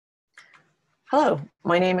Hello,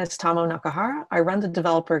 my name is Tamo Nakahara. I run the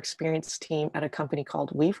developer experience team at a company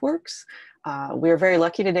called Weaveworks. We're very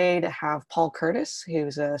lucky today to have Paul Curtis,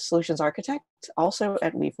 who's a solutions architect, also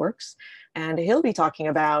at Weaveworks, and he'll be talking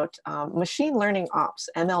about machine learning ops,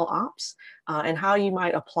 MLOps, and how you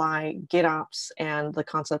might apply GitOps and the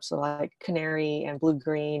concepts of like canary and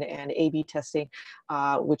blue-green and A/B testing,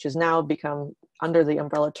 which has now become under the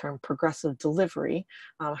umbrella term progressive delivery,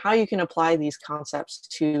 how you can apply these concepts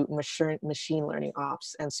to machine learning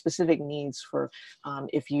ops and specific needs for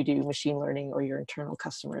if you do machine learning or your internal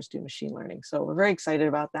customers do machine learning. So we're very excited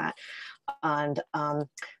about that. And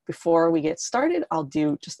before we get started, I'll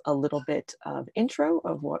do just a little bit of intro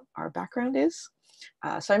of what our background is.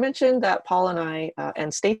 So I mentioned that Paul and I,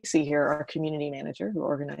 and Stacy here, our community manager who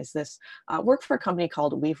organized this, work for a company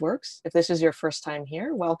called Weaveworks. If this is your first time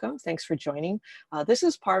here, welcome. Thanks for joining. This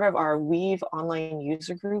is part of our Weave online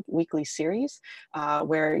user group weekly series,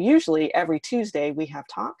 where usually every Tuesday we have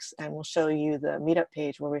talks, and we'll show you the meetup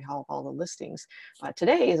page where we have all the listings.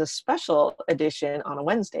 Today is a special edition on a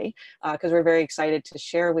Wednesday, because we're very excited to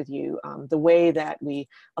share with you the way that we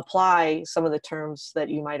apply some of the terms that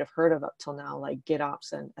you might have heard of up till now, like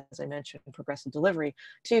GitOps and, as I mentioned, progressive delivery,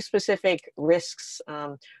 to specific risks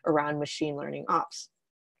around machine learning ops.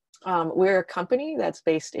 We're a company that's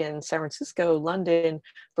based in San Francisco, London,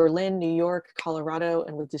 Berlin, New York, Colorado,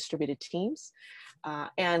 and with distributed teams.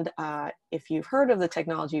 If you've heard of the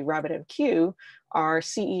technology RabbitMQ, our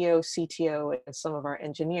CEO, CTO, and some of our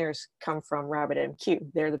engineers come from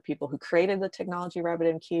RabbitMQ. They're the people who created the technology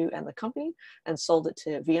RabbitMQ and the company and sold it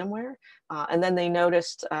to VMware. And then they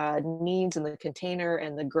noticed needs in the container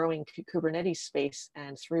and the growing Kubernetes space.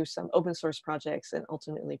 And through some open source projects and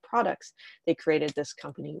ultimately products, they created this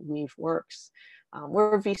company, Weaveworks.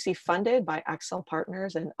 We're VC funded by Accel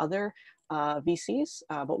Partners and other VCs,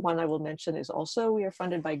 but one I will mention is also we are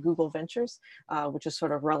funded by Google Ventures, which is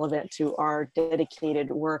sort of relevant to our dedicated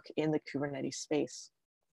work in the Kubernetes space.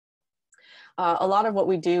 A lot of what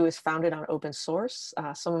we do is founded on open source.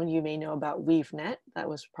 Some of you may know about WeaveNet. That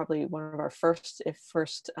was probably one of our first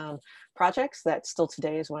projects that still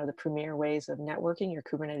today is one of the premier ways of networking your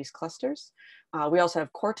Kubernetes clusters. We also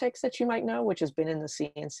have Cortex that you might know, which has been in the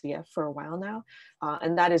CNCF for a while now.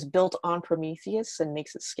 And that is built on Prometheus and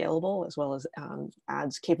makes it scalable, as well as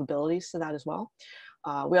adds capabilities to that as well.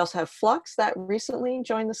 We also have Flux that recently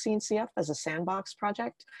joined the CNCF as a sandbox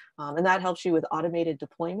project, and that helps you with automated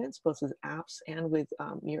deployments, both with apps and with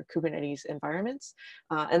your Kubernetes environments.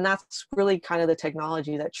 And that's really kind of the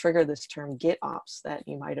technology that triggered this term GitOps that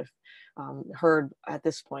you might have heard at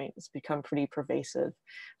this point. It's become pretty pervasive.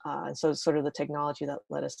 And so it's sort of the technology that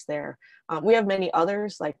led us there. We have many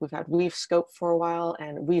others, like we've had WeaveScope for a while,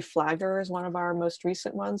 and WeaveFlagger is one of our most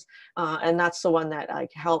recent ones. And that's the one that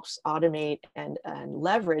like helps automate and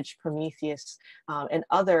leverage Prometheus and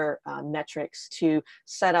other metrics to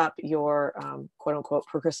set up your quote unquote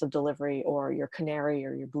progressive delivery, or your canary,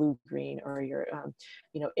 or your blue-green, or your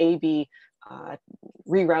A/B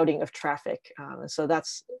rerouting of traffic. So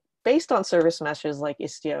that's based on service meshes like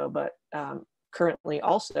Istio, but currently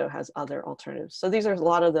also has other alternatives. So these are a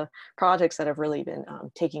lot of the projects that have really been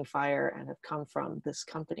taking fire and have come from this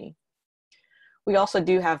company. We also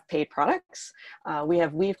do have paid products. We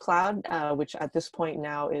have Weave Cloud, which at this point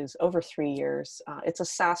now is over 3 years. It's a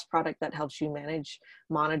SaaS product that helps you manage,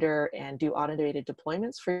 monitor, and do automated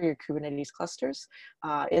deployments for your Kubernetes clusters.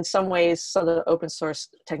 In some ways, some of the open source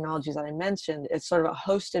technologies that I mentioned, it's sort of a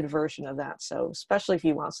hosted version of that. So especially if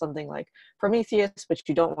you want something like Prometheus, but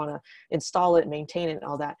you don't want to install it, maintain it, and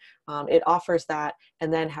all that, it offers that,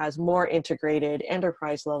 and then has more integrated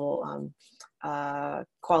enterprise level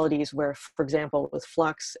qualities where, for example, with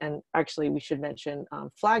Flux, and actually we should mention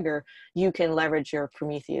Flagger, you can leverage your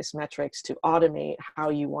Prometheus metrics to automate how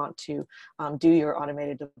you want to do your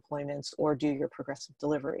automated deployments or do your progressive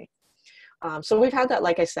delivery. So we've had that,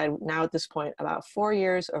 like I said, now at this point, about 4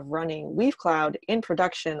 years of running Weave Cloud in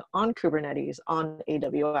production on Kubernetes on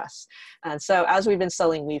AWS. And so as we've been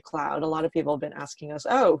selling Weave Cloud, a lot of people have been asking us,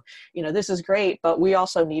 oh, this is great, but we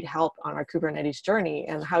also need help on our Kubernetes journey.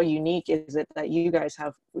 And how unique is it that you guys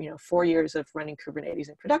have 4 years of running Kubernetes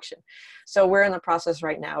in production? So we're in the process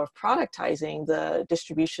right now of productizing the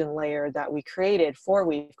distribution layer that we created for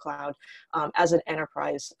Weave Cloud as an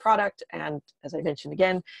enterprise product. And as I mentioned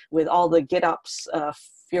again, with all the GitOps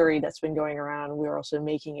fury that's been going around, we're also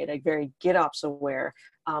making it a very GitOps aware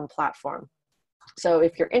platform. So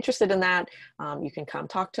if you're interested in that, you can come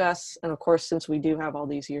talk to us. And of course, since we do have all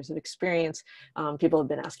these years of experience, people have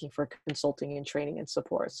been asking for consulting and training and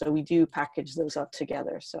support. So we do package those up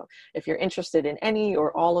together. So if you're interested in any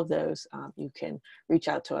or all of those, you can reach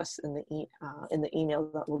out to us in the email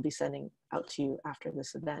that we'll be sending out to you after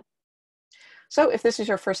this event. So if this is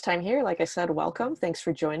your first time here, like I said, welcome. Thanks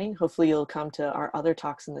for joining. Hopefully you'll come to our other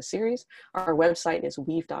talks in the series. Our website is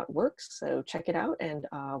weave.works, so check it out and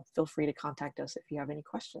feel free to contact us if you have any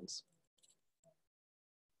questions.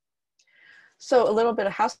 So a little bit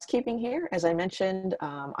of housekeeping here. As I mentioned,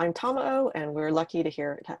 I'm Tomo, and we're lucky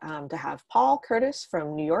to have Paul Curtis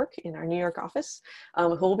from New York in our New York office, who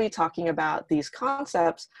will be talking about these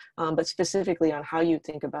concepts, but specifically on how you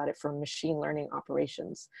think about it for machine learning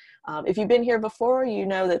operations. If you've been here before, you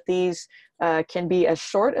know that these can be as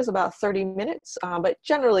short as about 30 minutes, but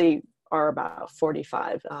generally are about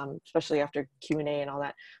 45, especially after Q&A and all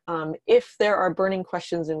that. If there are burning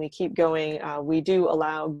questions and we keep going, we do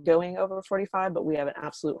allow going over 45, but we have an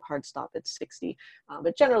absolute hard stop at 60.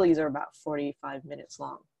 But generally, these are about 45 minutes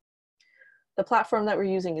long. The platform that we're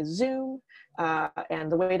using is Zoom,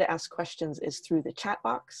 and the way to ask questions is through the chat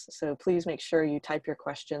box. So please make sure you type your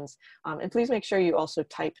questions, and please make sure you also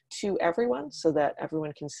type to everyone so that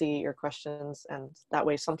everyone can see your questions, and that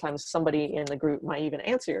way sometimes somebody in the group might even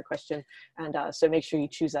answer your question, and so make sure you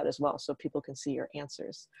choose that as well so people can see your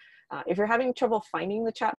answers. If you're having trouble finding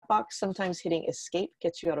the chat box, sometimes hitting escape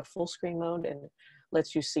gets you out of full screen mode and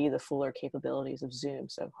lets you see the fuller capabilities of Zoom,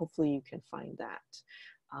 so hopefully you can find that.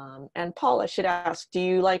 And Paul, I should ask, do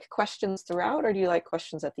you like questions throughout or do you like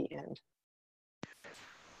questions at the end?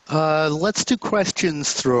 Let's do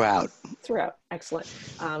questions throughout. Throughout, excellent.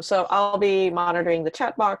 So I'll be monitoring the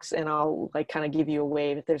chat box and I'll kind of give you a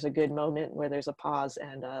wave if there's a good moment where there's a pause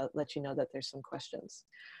and let you know that there's some questions.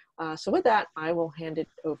 So with that, I will hand it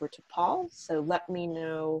over to Paul. So let me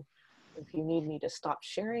know if you need me to stop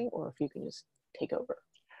sharing or if you can just take over.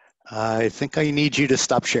 I think I need you to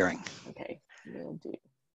stop sharing. Okay, will do.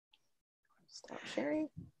 Stop sharing.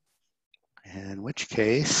 In which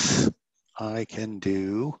case, I can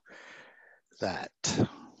do that.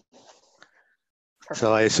 Perfect.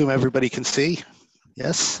 So I assume everybody can see?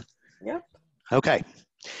 Yes? Yep. Okay.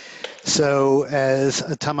 So as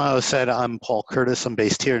Tomo said, I'm Paul Curtis. I'm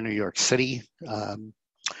based here in New York City.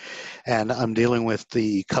 And I'm dealing with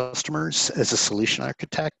the customers as a solution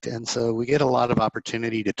architect. And so we get a lot of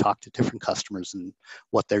opportunity to talk to different customers and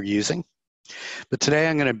what they're using. But today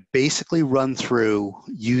I'm going to basically run through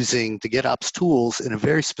using the GitOps tools in a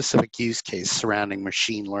very specific use case surrounding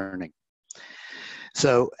machine learning.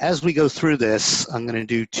 So as we go through this, I'm going to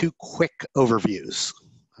do two quick overviews.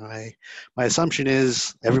 All right. My assumption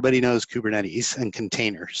is everybody knows Kubernetes and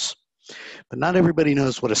containers, but not everybody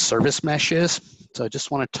knows what a service mesh is. So I just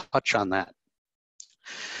want to touch on that.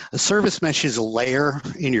 A service mesh is a layer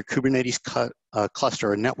in your Kubernetes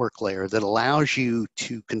cluster, a network layer that allows you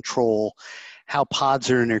to control how pods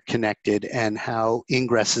are interconnected and how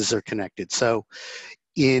ingresses are connected. So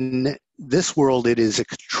in this world, it is a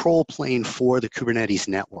control plane for the Kubernetes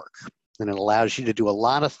network. And it allows you to do a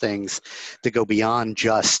lot of things that go beyond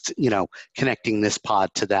just, connecting this pod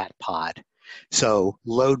to that pod. So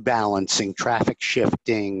load balancing, traffic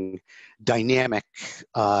shifting, dynamic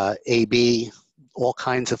AB, all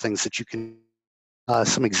kinds of things that you can.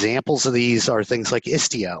 Some examples of these are things like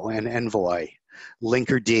Istio and Envoy,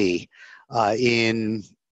 Linkerd. In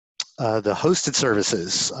the hosted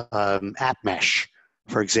services, AppMesh,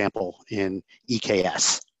 for example, in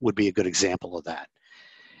EKS would be a good example of that.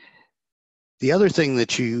 The other thing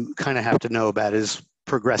that you kind of have to know about is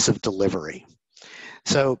progressive delivery.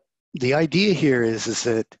 So the idea here is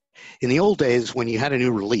that in the old days, when you had a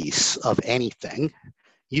new release of anything,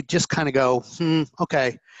 you'd just kind of go,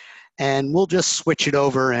 okay, and we'll just switch it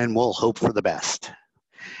over and we'll hope for the best.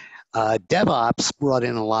 DevOps brought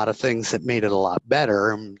in a lot of things that made it a lot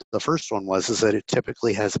better. The first one was that it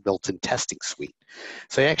typically has a built-in testing suite.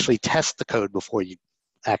 So you actually test the code before you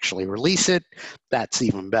actually release it. That's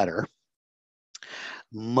even better.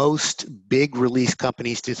 Most big release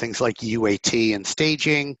companies do things like UAT and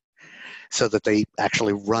staging so that they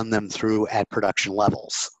actually run them through at production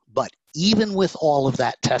levels. But even with all of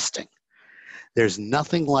that testing, there's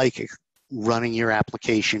nothing like running your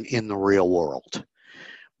application in the real world.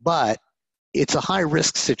 But it's a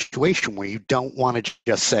high-risk situation where you don't want to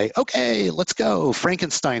just say, okay, let's go,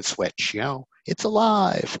 Frankenstein switch, it's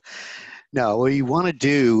alive. No, what you want to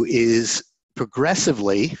do is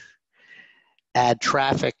progressively add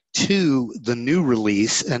traffic to the new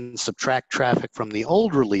release and subtract traffic from the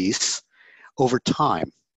old release over time,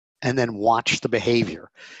 and then watch the behavior.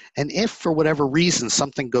 And if for whatever reason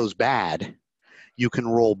something goes bad, you can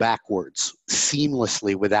roll backwards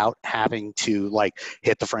seamlessly without having to like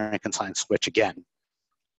hit the Frankenstein switch again.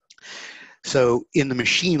 So in the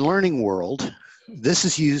machine learning world, this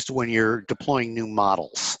is used when you're deploying new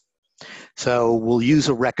models. So we'll use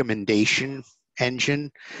a recommendation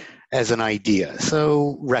engine as an idea.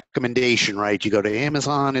 So recommendation, right? You go to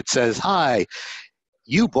Amazon, it says, hi,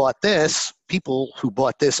 you bought this. People who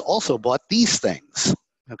bought this also bought these things.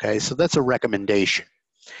 Okay, so that's a recommendation.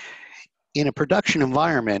 In a production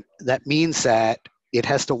environment, that means that it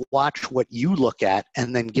has to watch what you look at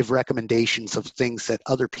and then give recommendations of things that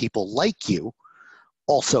other people like you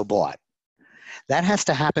also bought. That has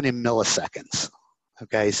to happen in milliseconds.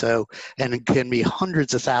 Okay, so, and it can be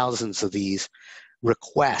hundreds of thousands of these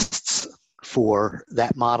requests for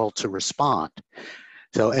that model to respond.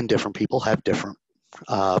 So, and different people have different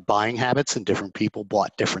buying habits, and different people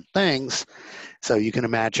bought different things. So you can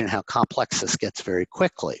imagine how complex this gets very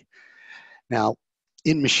quickly. Now,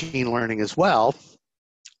 in machine learning as well,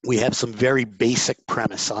 we have some very basic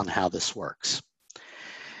premise on how this works.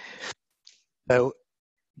 So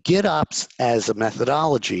GitOps as a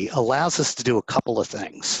methodology allows us to do a couple of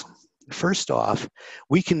things. First off,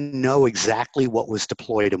 we can know exactly what was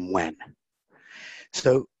deployed and when.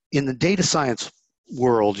 So in the data science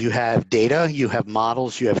world, you have data, you have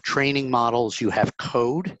models, you have training models, you have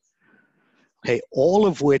code, okay, all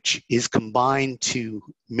of which is combined to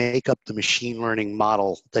make up the machine learning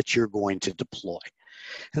model that you're going to deploy.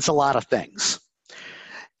 It's a lot of things.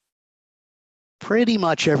 Pretty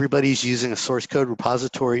much everybody's using a source code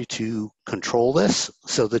repository to control this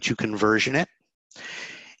so that you can version it.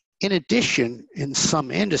 In addition, in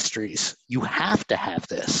some industries, you have to have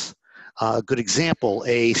this. A good example,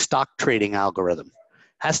 a stock trading algorithm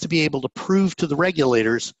has to be able to prove to the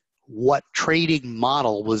regulators what trading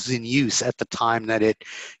model was in use at the time that it,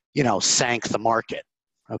 sank the market.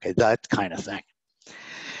 Okay, that kind of thing.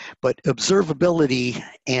 But observability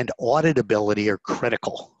and auditability are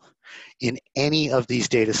critical in any of these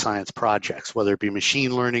data science projects, whether it be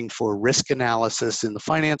machine learning for risk analysis in the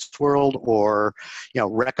finance world, or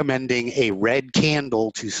recommending a red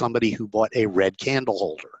candle to somebody who bought a red candle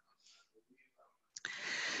holder.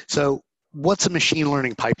 So what's a machine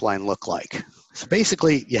learning pipeline look like? So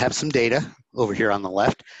basically, you have some data over here on the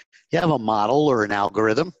left. You have a model or an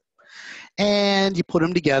algorithm, and you put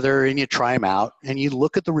them together and you try them out and you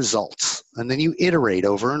look at the results, and then you iterate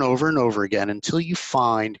over and over and over again until you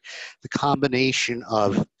find the combination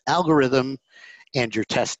of algorithm and your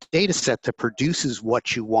test data set that produces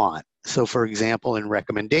what you want. So for example, in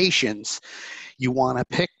recommendations, you want to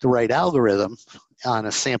pick the right algorithm on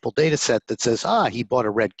a sample data set that says, he bought a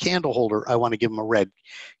red candle holder, I want to give him a red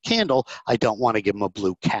candle, I don't want to give him a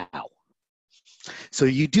blue cow. So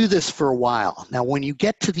you do this for a while. Now, when you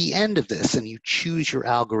get to the end of this and you choose your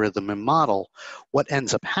algorithm and model, what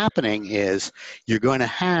ends up happening is you're going to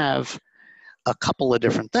have a couple of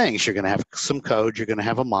different things. You're going to have some code, you're going to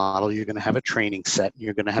have a model, you're going to have a training set, and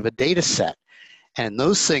you're going to have a data set. And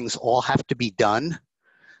those things all have to be done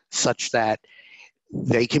such that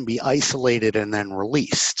they can be isolated and then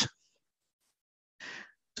released.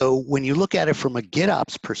 So when you look at it from a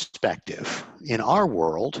GitOps perspective, in our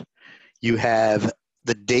world, you have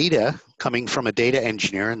the data coming from a data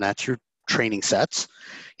engineer, and that's your training sets.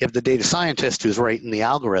 You have the data scientist who's writing the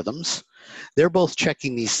algorithms. They're both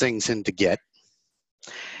checking these things into Git.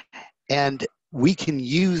 And we can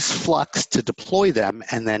use Flux to deploy them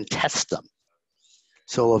and then test them.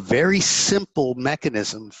 So a very simple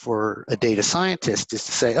mechanism for a data scientist is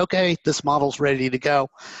to say, okay, this model's ready to go.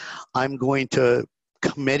 I'm going to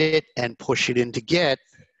commit it and push it into Git.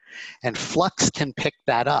 And Flux can pick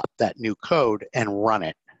that up, that new code, and run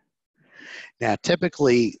it. Now,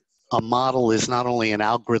 typically, a model is not only an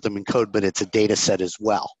algorithm and code, but it's a data set as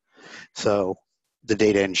well. So the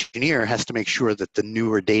data engineer has to make sure that the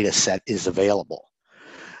newer data set is available.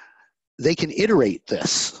 They can iterate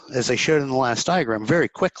this, as I showed in the last diagram, very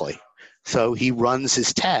quickly. So he runs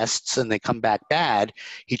his tests and they come back bad.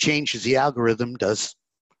 He changes the algorithm, does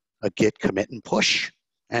a git commit and push,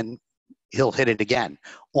 and he'll hit it again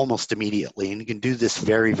almost immediately. And you can do this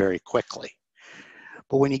very, very quickly.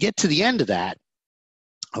 But when you get to the end of that,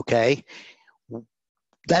 okay,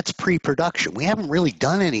 that's pre-production. We haven't really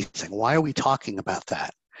done anything. Why are we talking about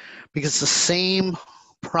that? Because the same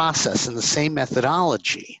process and the same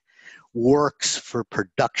methodology works for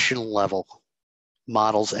production level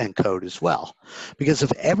models and code as well. Because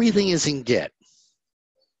if everything is in Git,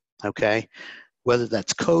 okay, whether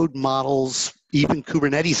that's code, models, even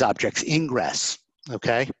Kubernetes objects, ingress,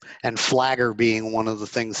 okay, and Flagger being one of the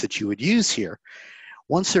things that you would use here.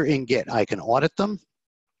 Once they're in Git, I can audit them,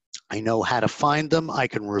 I know how to find them. I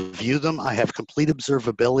can review them. I have complete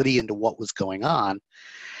observability into what was going on,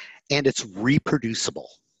 and it's reproducible.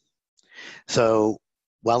 So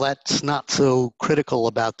while that's not so critical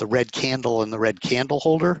about the red candle and the red candle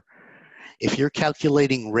holder, if you're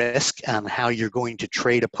calculating risk on how you're going to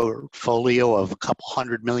trade a portfolio of a couple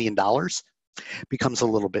 $100 million, becomes a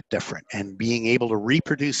little bit different. And being able to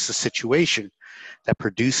reproduce the situation that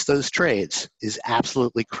produced those trades is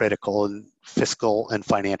absolutely critical in fiscal and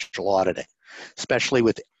financial auditing, especially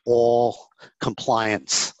with all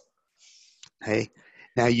compliance. Okay.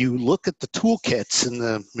 Now you look at the toolkits in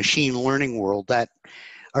the machine learning world that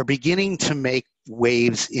are beginning to make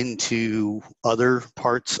waves into other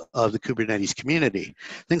parts of the Kubernetes community.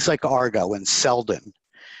 Things like Argo and Seldon,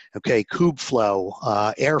 okay, Kubeflow,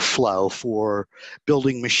 Airflow for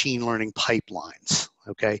building machine learning pipelines,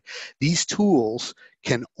 okay? These tools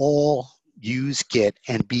can all use Git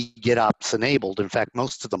and be GitOps enabled. In fact,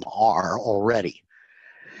 most of them are already.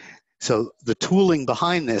 So the tooling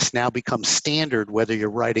behind this now becomes standard whether you're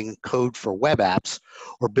writing code for web apps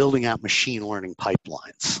or building out machine learning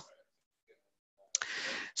pipelines.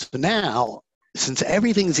 So now, since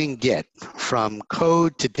everything's in Git, from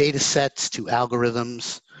code to data sets to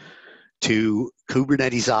algorithms to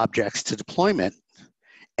Kubernetes objects to deployment,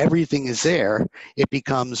 everything is there, it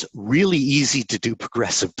becomes really easy to do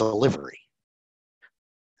progressive delivery.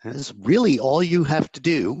 That's really all you have to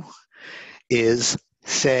do is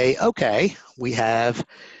say, okay, we have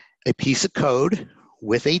a piece of code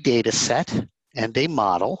with a data set and a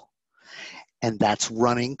model, and that's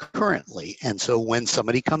running currently. And so when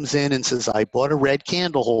somebody comes in and says, I bought a red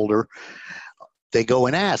candle holder, they go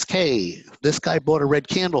and ask, hey, this guy bought a red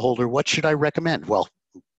candle holder, what should I recommend? Well,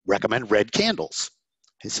 recommend red candles.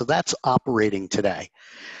 And so that's operating today.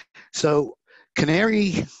 So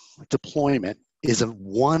canary deployment is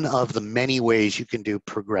one of the many ways you can do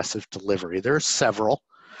progressive delivery. There are several.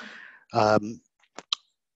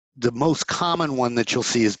 The most common one that you'll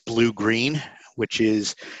see is blue-green, which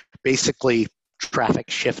is basically traffic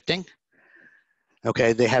shifting.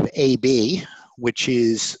 Okay, they have AB, which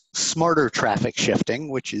is smarter traffic shifting,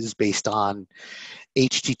 which is based on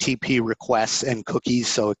HTTP requests and cookies,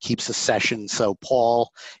 so it keeps a session. So Paul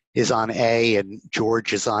is on A and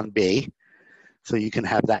George is on B. So you can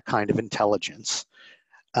have that kind of intelligence.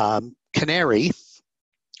 Canary,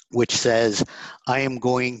 which says, I am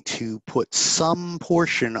going to put some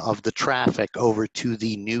portion of the traffic over to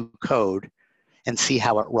the new code and see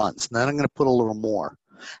how it runs. And then I'm going to put a little more.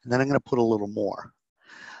 And then I'm going to put a little more.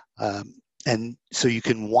 And so you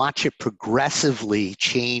can watch it progressively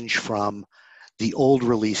change from the old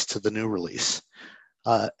release to the new release.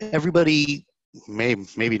 Everybody,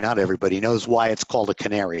 maybe not everybody, knows why it's called a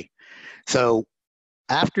canary. So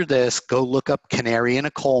after this, go look up canary in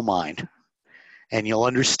a coal mine. And you'll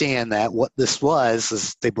understand that what this was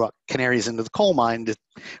is they brought canaries into the coal mine.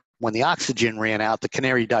 When the oxygen ran out, the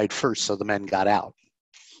canary died first, so the men got out.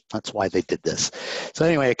 That's why they did this. So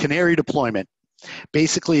anyway, a canary deployment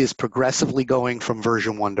basically is progressively going from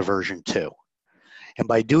version 1 to version 2. And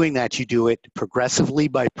by doing that, you do it progressively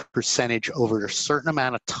by percentage over a certain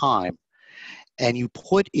amount of time. And you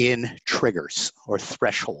put in triggers or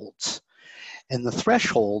thresholds. And the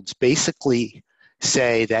thresholds basically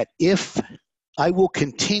say that if I will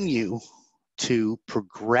continue to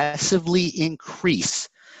progressively increase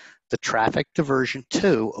the traffic to version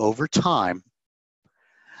 2 over time,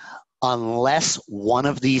 unless one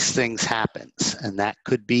of these things happens. And that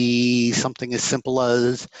could be something as simple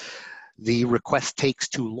as the request takes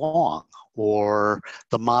too long, or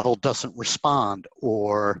the model doesn't respond,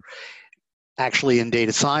 or actually in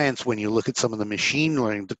data science, when you look at some of the machine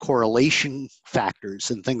learning, the correlation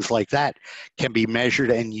factors and things like that can be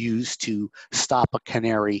measured and used to stop a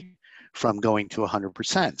canary from going to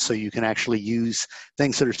 100%. So you can actually use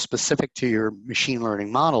things that are specific to your machine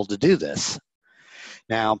learning model to do this.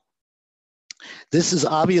 Now, this is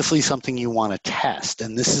obviously something you want to test,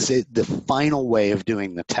 and this is the final way of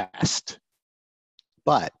doing the test.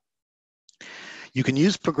 But you can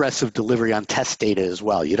use progressive delivery on test data as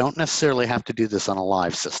well. You don't necessarily have to do this on a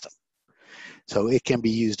live system. So it can be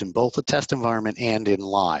used in both a test environment and in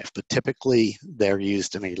live, but typically they're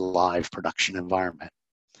used in a live production environment.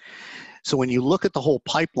 So when you look at the whole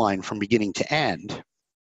pipeline from beginning to end,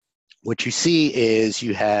 what you see is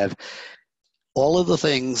you have all of the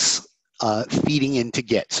things feeding into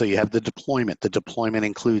Git. So you have the deployment. The deployment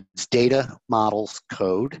includes data, models,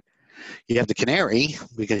 code. You have the canary,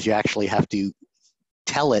 because you actually have to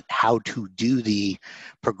tell it how to do the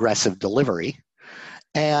progressive delivery,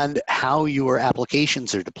 and how your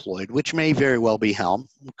applications are deployed, which may very well be Helm.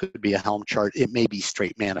 It could be a Helm chart. It may be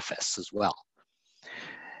straight manifests as well.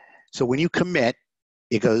 So when you commit,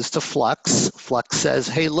 it goes to Flux. Flux says,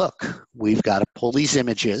 hey, look, we've got to pull these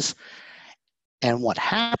images. And what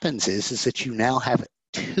happens is that you now have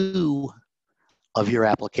two of your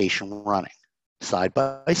application running side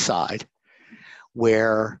by side,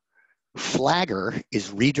 where Flagger is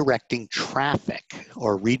redirecting traffic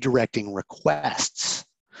or redirecting requests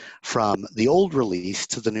from the old release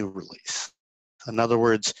to the new release. In other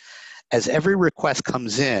words, as every request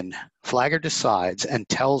comes in, Flagger decides and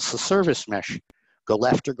tells the service mesh, go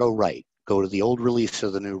left or go right, go to the old release or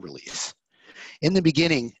the new release. In the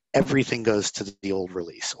beginning, everything goes to the old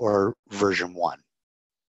release or version 1.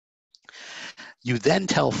 You then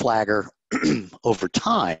tell Flagger over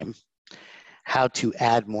time how to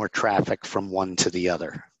add more traffic from one to the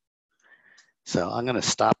other. So I'm going to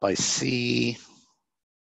stop by C.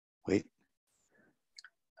 Wait.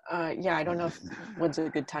 Yeah, I don't know if when's a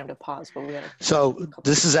good time to pause, but we had So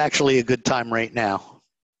this is actually a good time right now.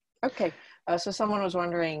 Okay. So someone was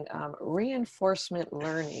wondering, reinforcement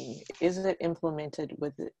learning, is it implemented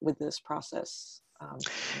with this process?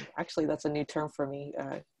 Actually, that's a new term for me.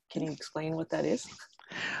 Can you explain what that is?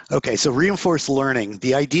 Okay, so reinforced learning,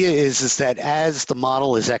 the idea is that as the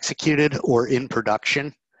model is executed or in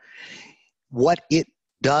production, what it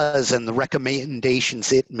does and the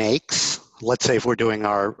recommendations it makes, let's say if we're doing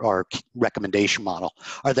our recommendation model,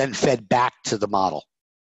 are then fed back to the model.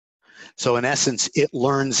 So in essence, it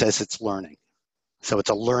learns as it's learning. So it's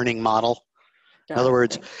a learning model. In other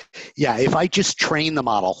words, yeah, if I just train the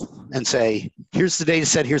model and say, here's the data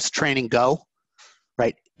set, here's the training, go,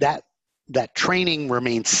 right? That training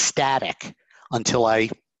remains static until I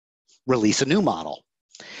release a new model.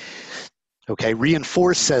 Okay,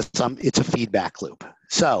 reinforce says it's a feedback loop.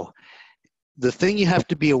 So the thing you have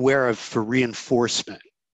to be aware of for reinforcement,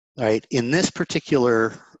 right, in this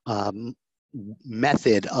particular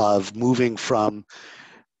method of moving from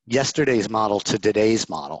yesterday's model to today's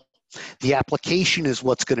model, the application is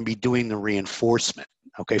what's going to be doing the reinforcement.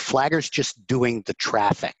 Okay, Flagger's just doing the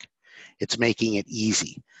traffic. It's making it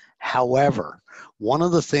easy. However, one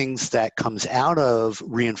of the things that comes out of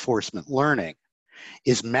reinforcement learning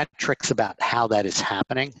is metrics about how that is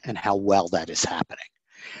happening and how well that is happening.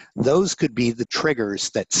 Those could be the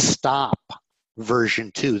triggers that stop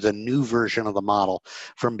version 2, the new version of the model,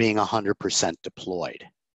 from being 100% deployed.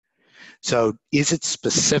 So is it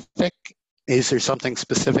specific? Is there something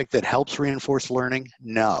specific that helps reinforce learning?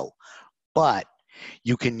 No, but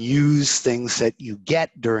you can use things that you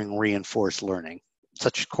get during reinforced learning,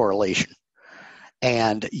 such as correlation,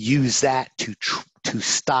 and use that to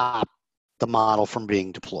stop the model from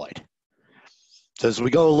being deployed. So as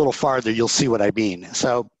we go a little farther, you'll see what I mean.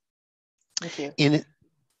 So in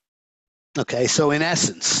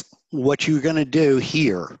essence, what you're going to do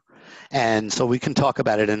here, and so we can talk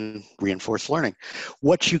about it in reinforced learning.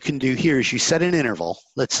 What you can do here is you set an interval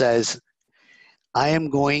that says, I am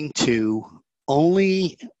going to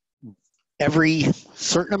only every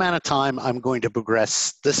certain amount of time, I'm going to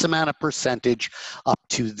progress this amount of percentage up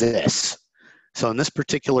to this. So in this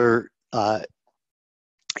particular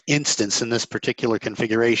instance, in this particular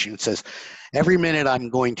configuration, it says every minute I'm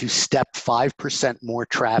going to step 5% more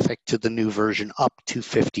traffic to the new version up to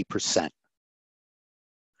 50%.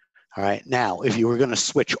 All right, now if you were going to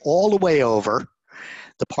switch all the way over,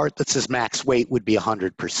 the part that says max weight would be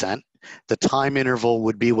 100%. The time interval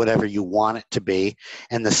would be whatever you want it to be,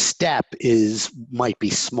 and the step might be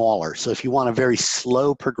smaller. So if you want a very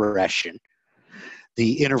slow progression,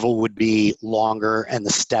 the interval would be longer and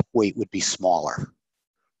the step weight would be smaller.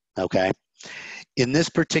 Okay. In this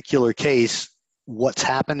particular case, what's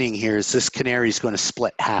happening here is this canary is going to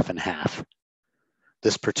split half and half,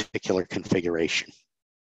 this particular configuration.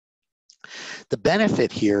 The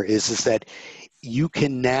benefit here is that you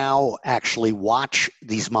can now actually watch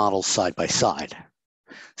these models side by side.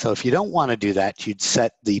 So if you don't want to do that, you'd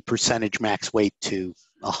set the percentage max weight to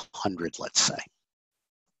 100, let's say.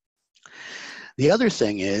 The other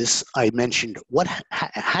thing is, I mentioned,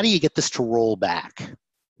 how do you get this to roll back?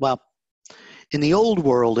 Well, in the old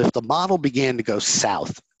world, if the model began to go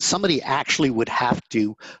south, somebody actually would have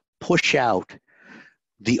to push out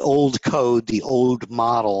the old code, the old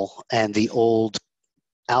model, and the old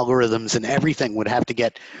algorithms and everything would have to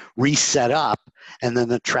get reset up, and then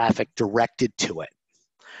the traffic directed to it.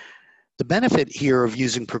 The benefit here of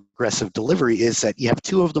using progressive delivery is that you have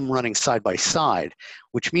two of them running side by side,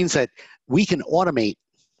 which means that we can automate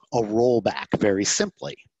a rollback very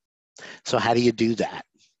simply. So how do you do that?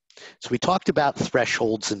 So we talked about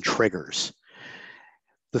thresholds and triggers.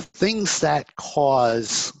 The things that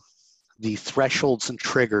cause the thresholds and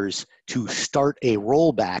triggers to start a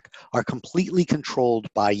rollback are completely controlled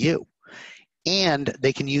by you. And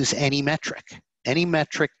they can use any metric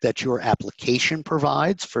that your application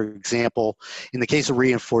provides. For example, in the case of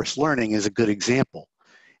reinforced learning is a good example.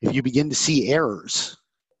 If you begin to see errors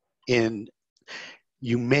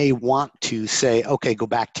you may want to say, okay, go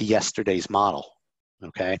back to yesterday's model,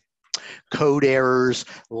 okay? Code errors,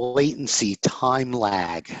 latency, time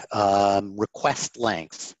lag, request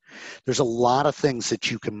length. There's a lot of things that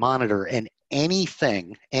you can monitor, and any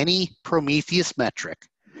Prometheus metric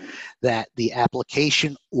that the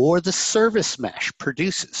application or the service mesh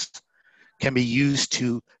produces can be used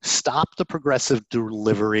to stop the progressive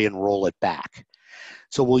delivery and roll it back.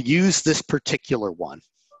 So we'll use this particular one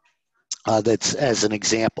that's as an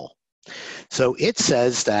example. So it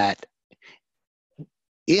says that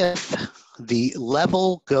if the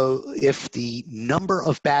number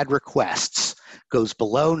of bad requests goes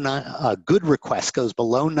below, good requests goes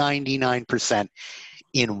below 99%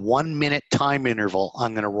 in 1 minute time interval,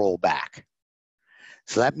 I'm going to roll back.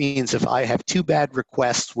 So that means if I have 2 bad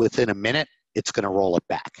requests within a minute, it's going to roll it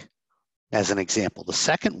back, as an example. The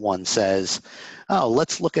second one says, oh,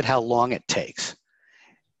 let's look at how long it takes.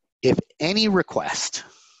 If any request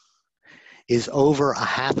is over a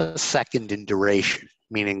half a second in duration,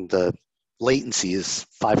 meaning the latency is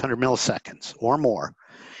 500 milliseconds or more,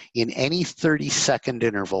 in any 30-second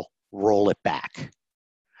interval, roll it back.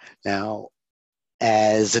 Now,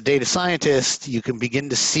 as a data scientist, you can begin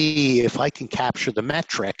to see if I can capture the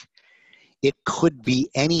metric, it could be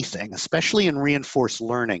anything, especially in reinforced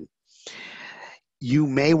learning. You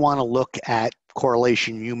may want to look at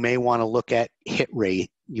correlation. You may want to look at hit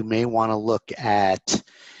rate. You may want to look at,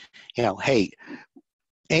 hey,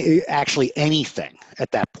 actually anything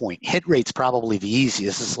at that point. Hit rate's probably the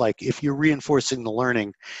easiest. It's like if you're reinforcing the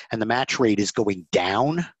learning and the match rate is going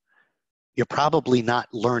down, you're probably not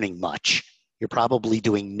learning much. You're probably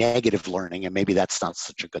doing negative learning, and maybe that's not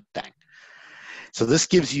such a good thing. So this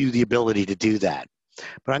gives you the ability to do that.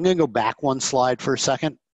 But I'm going to go back one slide for a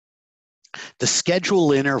second. The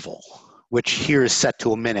schedule interval, which here is set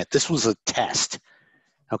to a minute, this was a test.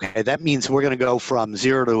 Okay, that means we're going to go from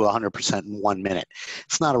 0 to 100% in 1 minute.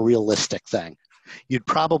 It's not a realistic thing. You'd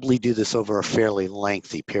probably do this over a fairly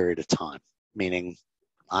lengthy period of time, meaning,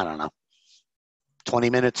 I don't know, 20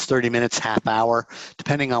 minutes, 30 minutes, half hour,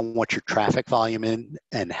 depending on what your traffic volume is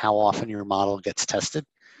and how often your model gets tested.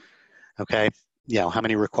 Okay, how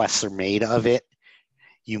many requests are made of it.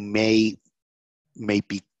 You may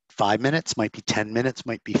be 5 minutes, might be 10 minutes,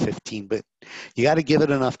 might be 15, but you got to give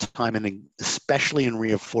it enough time, and especially in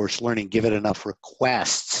reinforced learning, give it enough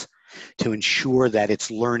requests to ensure that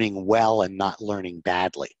it's learning well and not learning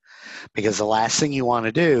badly. Because the last thing you want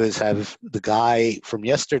to do is have the guy from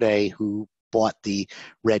yesterday who bought the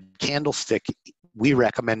red candlestick. We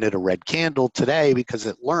recommended a red candle today because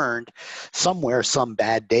it learned somewhere some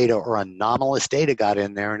bad data or anomalous data got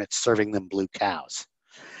in there and it's serving them blue cows.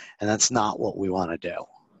 And that's not what we want to do.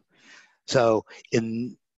 So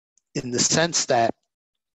in the sense that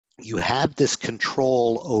you have this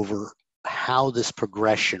control over how this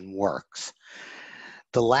progression works,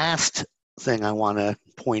 the last thing I want to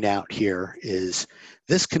point out here is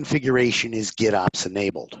this configuration is GitOps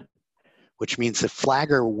enabled, which means that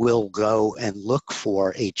Flagger will go and look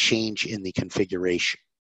for a change in the configuration.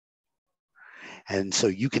 And so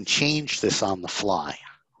you can change this on the fly,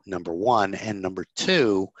 number one. And number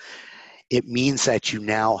two, it means that you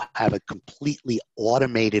now have a completely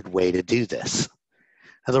automated way to do this. In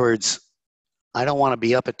other words, I don't want to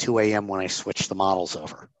be up at 2 a.m. when I switch the models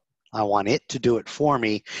over. I want it to do it for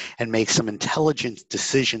me and make some intelligent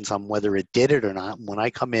decisions on whether it did it or not. When I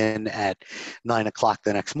come in at 9 o'clock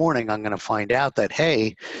the next morning, I'm going to find out that,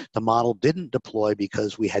 hey, the model didn't deploy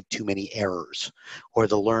because we had too many errors, or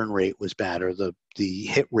the learn rate was bad, or the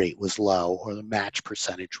hit rate was low, or the match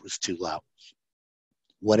percentage was too low.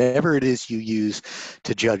 Whatever it is you use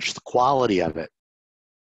to judge the quality of it,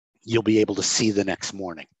 you'll be able to see the next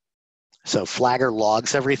morning. So Flagger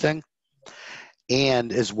logs everything,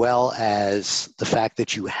 and as well as the fact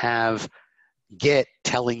that you have Git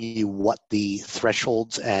telling you what the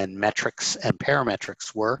thresholds and metrics and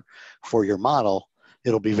parametrics were for your model,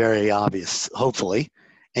 it'll be very obvious, hopefully,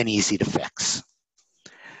 and easy to fix.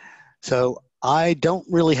 So I don't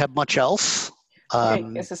really have much else.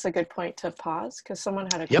 Okay, is this a good point to pause? Because someone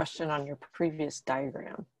had a question on your previous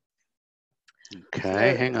diagram.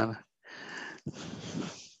 Okay, hang on.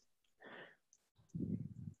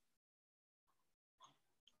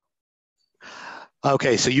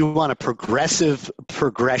 Okay, so you want a progressive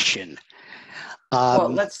progression. Well,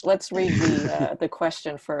 let's read the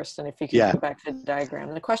question first, and if you could Yeah. go back to the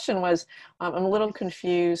diagram. The question was, I'm a little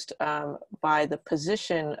confused by the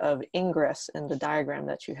position of ingress in the diagram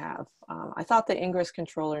that you have. I thought the ingress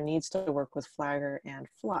controller needs to work with Flagger and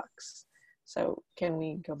Flux. So can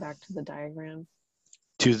we go back to the diagram?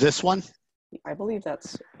 To this one? I believe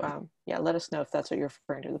that's, yeah, let us know if that's what you're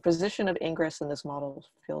referring to. The position of ingress in this model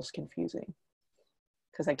feels confusing,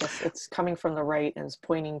 because I guess it's coming from the right and is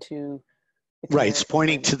pointing to the canary. Right, it's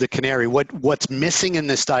pointing to the canary. What's missing in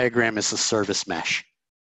this diagram is the service mesh.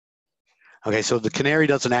 Okay, so the canary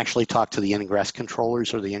doesn't actually talk to the ingress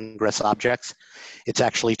controllers or the ingress objects. It's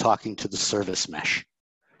actually talking to the service mesh.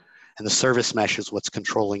 And the service mesh is what's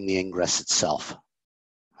controlling the ingress itself.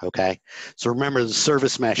 Okay, so remember the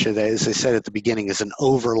service mesh, as I said at the beginning, is an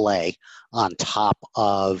overlay on top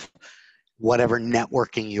of whatever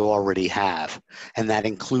networking you already have. And that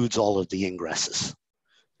includes all of the ingresses.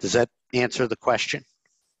 Does that answer the question?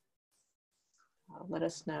 Let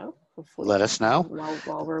us know. Hopefully. Let us know.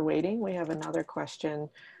 While we're waiting, we have another question,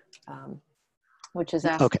 which is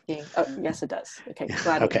asking, okay. Oh, yes, it does. Okay,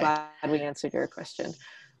 glad we answered your question.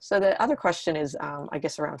 So the other question is, I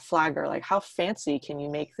guess, around Flagger, like how fancy can you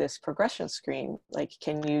make this progression screen? Like,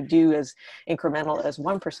 can you do as incremental as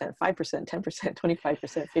 1%, 5%, 10%,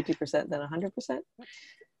 25%, 50%, then 100%?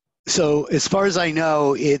 So as far as I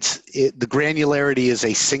know, the granularity is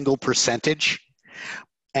a single percentage,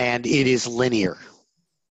 and it is linear.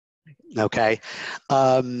 Okay,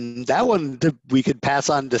 that one we could pass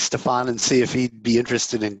on to Stefan and see if he'd be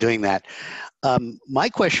interested in doing that. My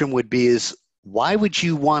question would be is, why would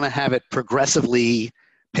you want to have it progressively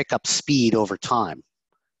pick up speed over time?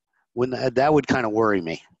 That would kind of worry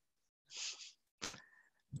me.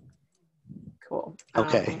 Cool.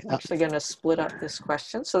 Okay. I'm actually going to split up this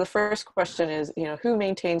question. So the first question is, who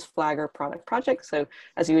maintains Flagger product project? So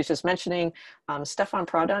as he was just mentioning, Stefan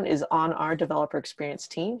Pradhan is on our developer experience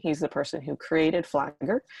team. He's the person who created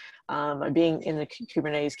Flagger. Being in the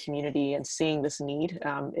Kubernetes community and seeing this need,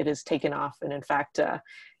 it has taken off. And in fact,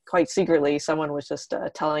 quite secretly, someone was just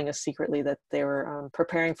telling us secretly that they were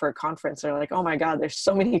preparing for a conference. They're like, oh my God, there's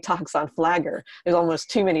so many talks on Flagger. There's almost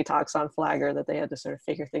too many talks on Flagger that they had to sort of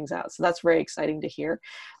figure things out. So that's very exciting to hear.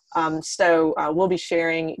 We'll be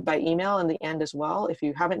sharing by email in the end as well. If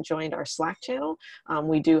you haven't joined our Slack channel,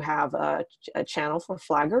 we do have a channel for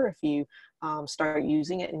Flagger if you start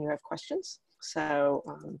using it and you have questions. So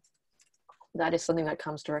that is something that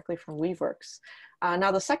comes directly from Weaveworks.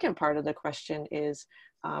 Now, the second part of the question is,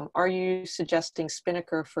 are you suggesting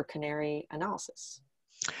Spinnaker for canary analysis?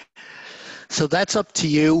 So that's up to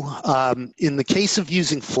you. In the case of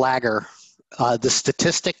using Flagger, the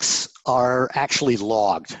statistics are actually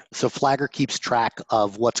logged. So Flagger keeps track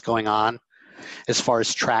of what's going on as far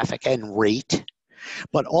as traffic and rate,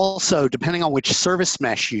 but also depending on which service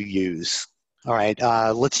mesh you use. All right,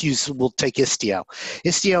 we'll take Istio.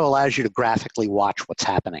 Istio allows you to graphically watch what's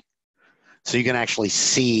happening. So you can actually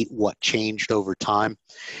see what changed over time.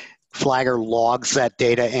 Flagger logs that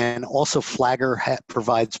data, and also Flagger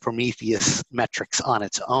provides Prometheus metrics on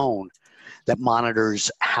its own that monitors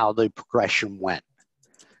how the progression went.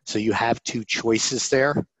 So you have two choices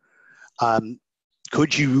there.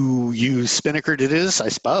 Could you use Spinnaker to do this? I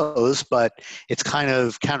suppose, but it's kind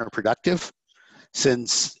of counterproductive,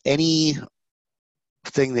 since any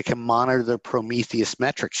thing that can monitor the Prometheus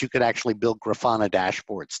metrics, you could actually build Grafana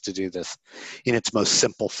dashboards to do this in its most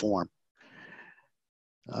simple form.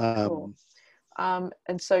 Cool.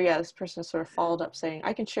 And so, yeah, this person sort of followed up saying,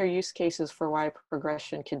 I can share use cases for why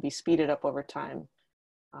progression can be speeded up over time.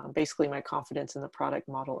 Basically, my confidence in the product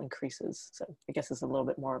model increases. So I guess it's a little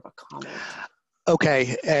bit more of a comment.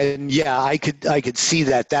 Okay, and yeah, I could see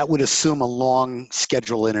that. That would assume a long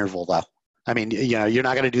schedule interval, though. I mean, you're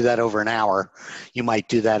not going to do that over an hour. You might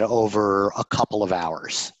do that over a couple of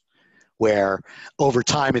hours, where over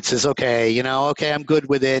time it says, okay, I'm good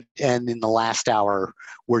with it. And in the last hour,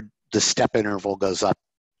 the step interval goes up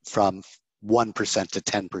from 1% to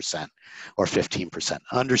 10% or 15%.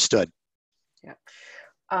 Understood. Yeah.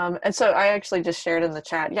 And so I actually just shared in the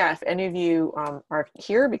chat, yeah, if any of you are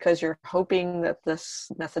here because you're hoping that this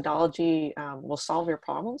methodology will solve your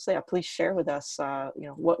problems, yeah, please share with us,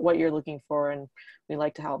 what you're looking for, and we'd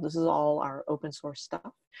like to help. This is all our open source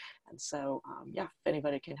stuff. And so, yeah, if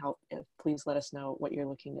anybody can help, please let us know what you're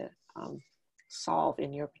looking to solve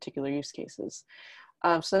in your particular use cases.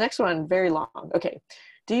 So the next one, very long. Okay.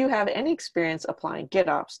 Do you have any experience applying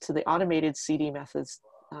GitOps to the automated CD methods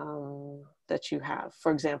that you have?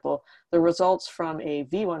 For example, the results from a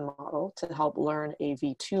V1 model to help learn a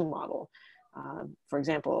V2 model. For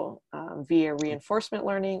example, via reinforcement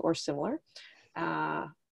learning or similar.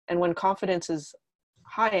 And when confidence is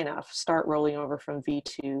high enough, start rolling over from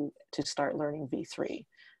V2 to start learning V3.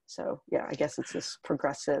 So yeah, I guess it's this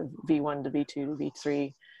progressive V1 to V2 to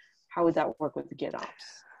V3. How would that work with the GitOps?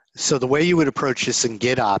 So the way you would approach this in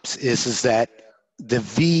GitOps is that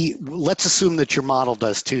let's assume that your model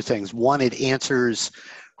does two things. One, it answers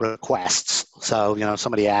requests. So,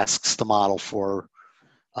 somebody asks the model for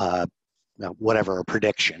whatever, a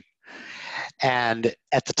prediction. And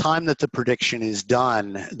at the time that the prediction is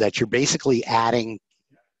done, that you're basically adding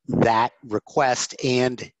that request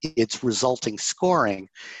and its resulting scoring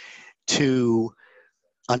to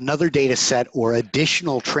another data set or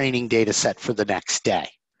additional training data set for the next day.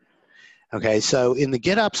 Okay, so in the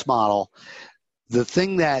GitOps model, the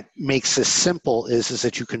thing that makes this simple is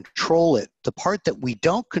that you control it. The part that we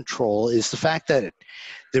don't control is the fact that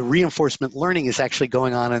the reinforcement learning is actually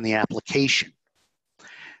going on in the application.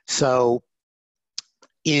 So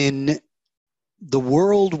in the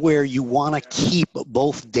world where you want to keep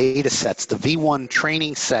both data sets, the V1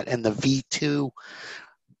 training set and the V2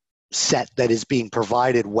 set that is being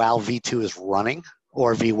provided while V2 is running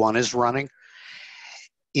or V1 is running,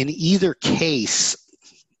 in either case,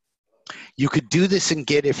 you could do this in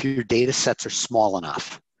Git if your data sets are small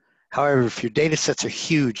enough. However, if your data sets are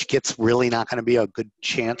huge, Git's really not going to be a good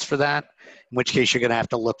chance for that, in which case you're going to have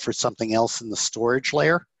to look for something else in the storage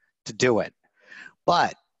layer to do it.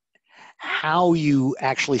 But how you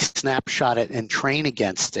actually snapshot it and train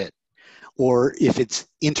against it, or if it's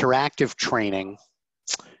interactive training,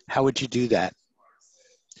 how would you do that?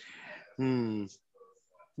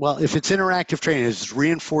 Well, if it's interactive training, it's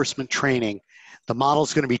reinforcement training, the model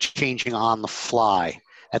is going to be changing on the fly.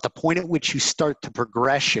 At the point at which you start the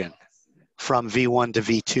progression from V1 to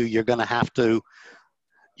V2,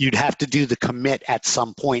 you'd have to do the commit at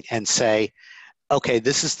some point and say, okay,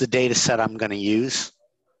 this is the data set I'm going to use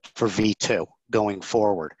for V2 going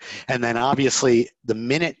forward. And then obviously the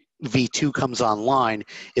minute V2 comes online,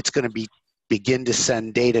 it's going to begin to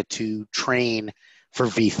send data to train for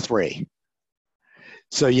V3.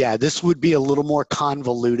 So yeah, this would be a little more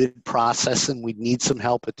convoluted process and we'd need some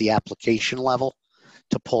help at the application level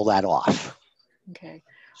to pull that off. Okay.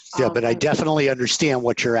 Yeah, but I definitely understand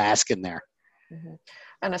what you're asking there. Mm-hmm.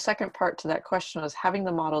 And a second part to that question was having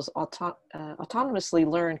the models autonomously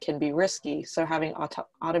learn can be risky. So having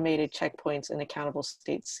automated checkpoints and accountable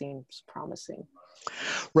states seems promising.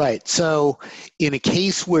 Right. So in a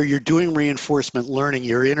case where you're doing reinforcement learning,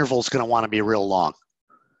 your interval is going to want to be real long.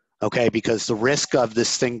 Okay, because the risk of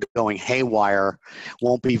this thing going haywire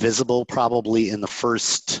won't be visible probably in the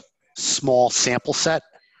first small sample set.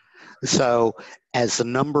 So as the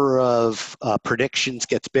number of predictions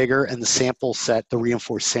gets bigger and the sample set, the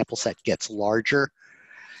reinforced sample set gets larger,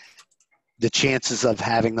 the chances of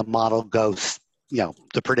having the model go,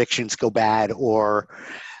 the predictions go bad or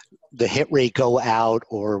the hit rate go out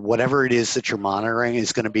or whatever it is that you're monitoring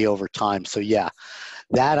is going to be over time. So yeah,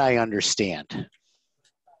 that I understand.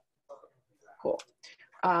 Cool.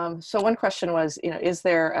 So one question was, is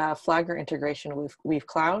there a Flagger integration with Weave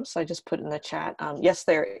Cloud? So I just put in the chat. Yes,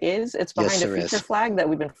 there is. It's behind a feature flag that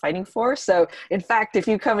we've been fighting for. So in fact, if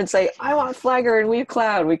you come and say, I want Flagger in Weave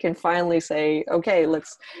Cloud, we can finally say, okay,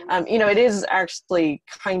 let's, it is actually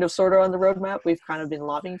kind of sort of on the roadmap. We've kind of been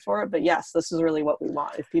lobbying for it, but yes, this is really what we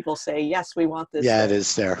want. If people say, yes, we want this. Yeah, it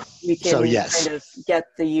is there. We can so, yes. kind of get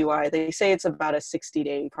the UI. They say it's about a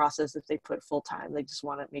 60-day process if they put full time. They just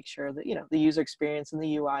want to make sure that, the user experience and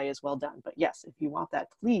the UI is well done. But yes, if you want that,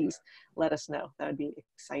 please let us know. That would be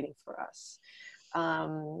exciting for us.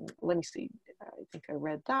 Let me see. I think I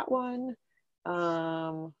read that one.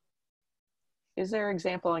 Is there an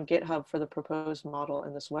example on GitHub for the proposed model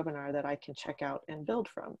in this webinar that I can check out and build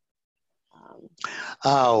from?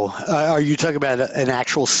 Are you talking about an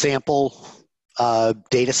actual sample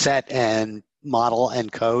data set and model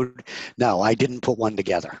and code? No, I didn't put one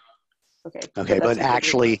together. Okay, but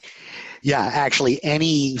actually,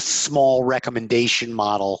 any small recommendation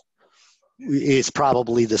model is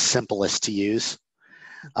probably the simplest to use.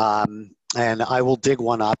 And I will dig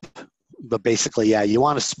one up, but basically, yeah, you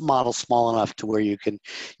want a model small enough to where you can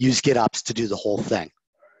use GitOps to do the whole thing.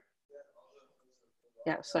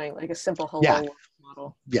 Yeah, so like a simple hello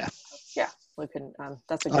model. Yeah. Yeah, we can,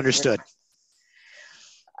 that's a good understood.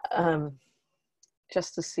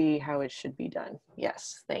 Just to see how it should be done.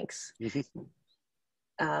 Yes, thanks. Mm-hmm.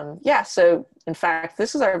 Yeah, so in fact,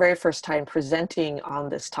 this is our very first time presenting on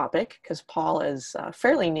this topic because Paul is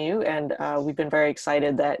fairly new and we've been very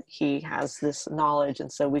excited that he has this knowledge and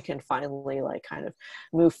so we can finally kind of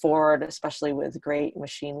move forward, especially with great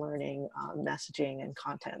machine learning messaging and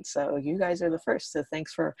content. So you guys are the first, so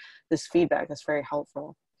thanks for this feedback, that's very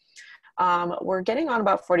helpful. We're getting on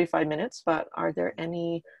about 45 minutes, but are there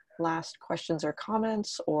any last questions or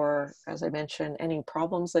comments, or as I mentioned, any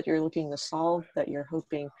problems that you're looking to solve that you're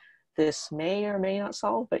hoping this may or may not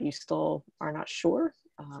solve, but you still are not sure?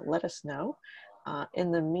 Let us know.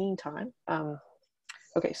 In the meantime,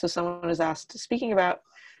 okay, so someone has asked, speaking about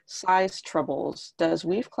size troubles, does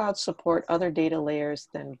Weave Cloud support other data layers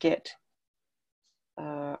than Git,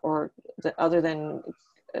 or other than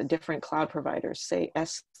different cloud providers, say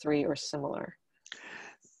S3 or similar?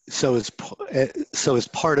 So as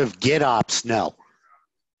part of GitOps, no.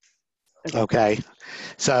 Okay.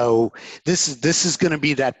 So this is going to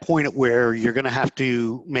be that point at where you're going to have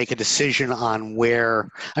to make a decision on where.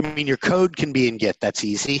 I mean, your code can be in Git. That's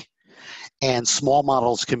easy, and small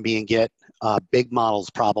models can be in Git. Big models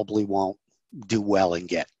probably won't do well in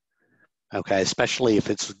Git. Okay, especially if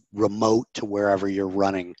it's remote to wherever you're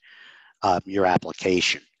running your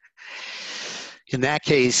application. In that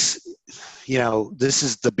case, you know, this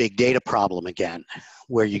is the big data problem again,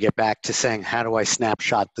 where you get back to saying, how do I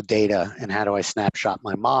snapshot the data and how do I snapshot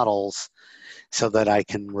my models so that I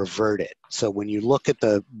can revert it? So when you look at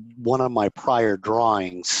one of my prior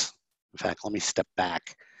drawings, in fact, let me step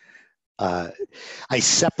back. I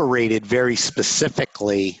separated very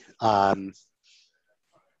specifically the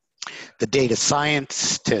data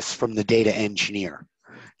scientist from the data engineer.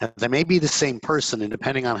 Now, they may be the same person, and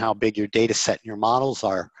depending on how big your data set and your models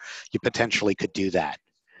are, you potentially could do that.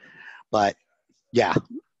 But yeah,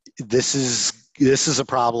 this is a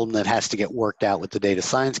problem that has to get worked out with the data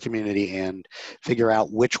science community and figure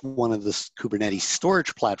out which one of the Kubernetes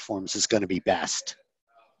storage platforms is going to be best.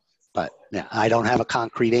 But yeah, I don't have a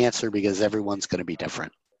concrete answer because everyone's going to be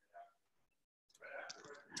different.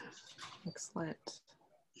 Excellent.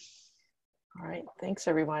 All right, thanks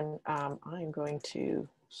everyone. I'm going to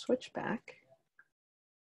switch back.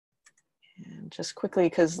 And just quickly,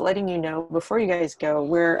 because letting you know, before you guys go,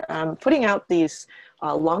 we're putting out these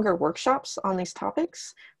longer workshops on these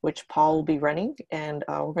topics, which Paul will be running. And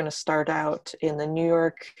we're going to start out in the New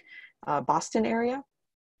York, Boston area.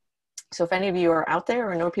 So if any of you are out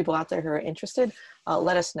there or know people out there who are interested,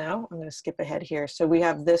 let us know. I'm going to skip ahead here. So we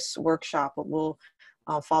have this workshop, but we'll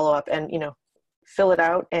follow up and, you know, fill it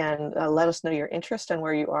out and let us know your interest and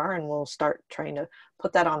where you are, and we'll start trying to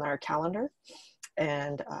put that on our calendar.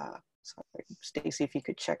 And sorry, Stacy, if you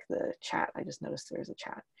could check the chat. I just noticed there's a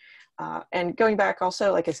chat. And going back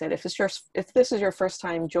also, like I said, if this is your first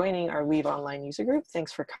time joining our Weave Online user group,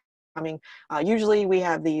 thanks for coming. Usually we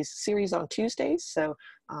have these series on Tuesdays, so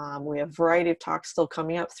we have a variety of talks still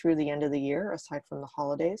coming up through the end of the year, aside from the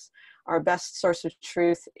holidays. Our best source of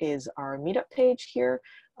truth is our meetup page here,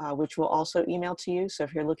 which will also email to you. So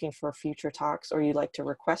if you're looking for future talks or you'd like to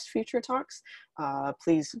request future talks,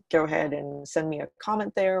 please go ahead and send me a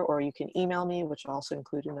comment there, or you can email me, which I'll also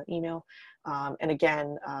include in the email. And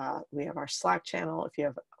again, we have our Slack channel. If you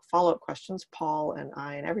have follow-up questions, Paul and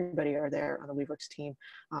I and everybody are there on the Weaveworks team,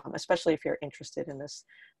 especially if you're interested in this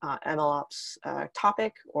MLOps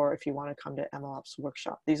topic, or if you want to come to MLOps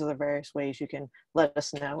workshop. These are the various ways you can let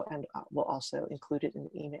us know, and we'll also include it in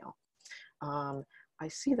the email. I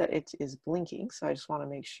see that it is blinking, so I just want to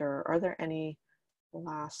make sure. Are there any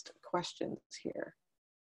last questions here?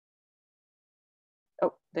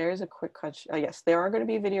 Oh, there is a quick question. Yes, there are going to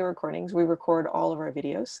be video recordings. We record all of our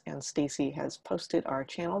videos, and Stacy has posted our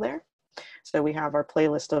channel there. So we have our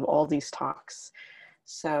playlist of all these talks.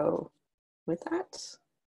 So with that,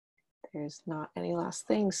 there's not any last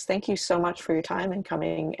things. Thank you so much for your time and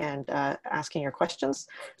coming and asking your questions.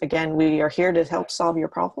 Again, we are here to help solve your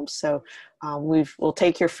problems. So we'll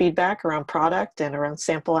take your feedback around product and around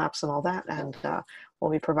sample apps and all that, and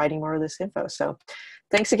we'll be providing more of this info. So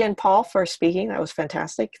thanks again, Paul, for speaking. That was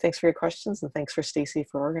fantastic. Thanks for your questions, and thanks for Stacy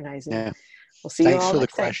for organizing. Yeah. We'll see you all next time. Thanks for the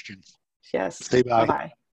question. question. Yes. Stay by.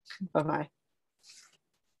 Bye-bye. Bye-bye.